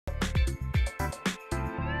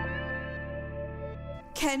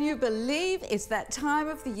Can you believe it's that time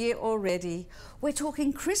of the year already? We're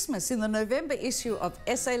talking Christmas in the November issue of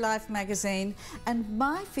Essay Life magazine, and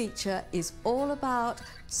my feature is all about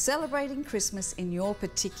celebrating Christmas in your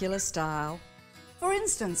particular style. For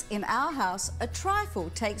instance, in our house, a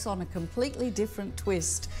trifle takes on a completely different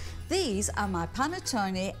twist. These are my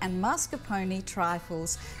Panettone and Mascarpone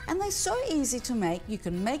trifles, and they're so easy to make. You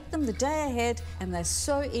can make them the day ahead, and they're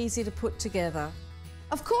so easy to put together.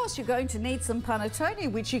 Of course, you're going to need some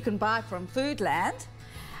panettone, which you can buy from Foodland.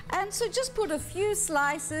 And so just put a few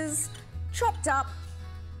slices, chopped up,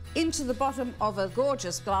 into the bottom of a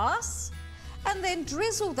gorgeous glass, and then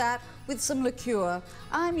drizzle that with some liqueur.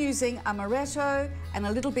 I'm using amaretto and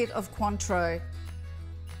a little bit of Cointreau.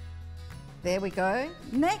 There we go.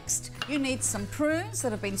 Next, you need some prunes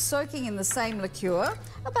that have been soaking in the same liqueur,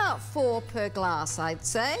 about 4 per glass, I'd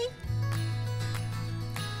say.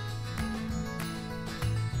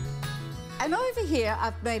 And over here,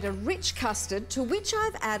 I've made a rich custard to which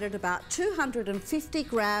I've added about 250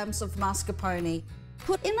 grams of mascarpone.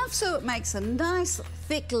 Put enough so it makes a nice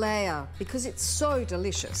thick layer because it's so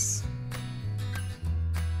delicious.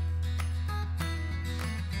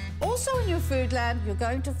 Also in your Foodland, you're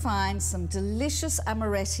going to find some delicious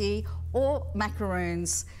amaretti or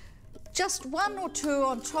macaroons. Just 1 or 2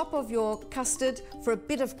 on top of your custard for a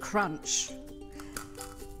bit of crunch.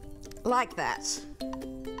 Like that.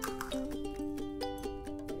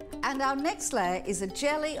 And our next layer is a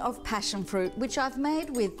jelly of passion fruit, which I've made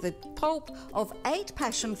with the pulp of 8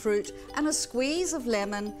 passion fruit and a squeeze of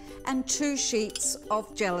lemon and 2 sheets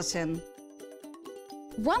of gelatin.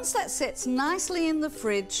 Once that sets nicely in the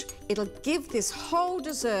fridge, it'll give this whole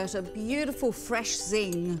dessert a beautiful fresh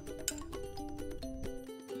zing.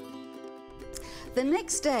 The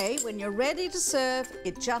next day, when you're ready to serve,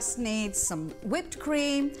 it just needs some whipped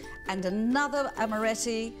cream and another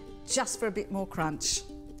amaretti just for a bit more crunch.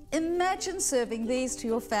 Imagine serving these to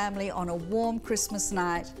your family on a warm Christmas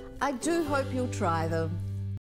night. I do hope you'll try them.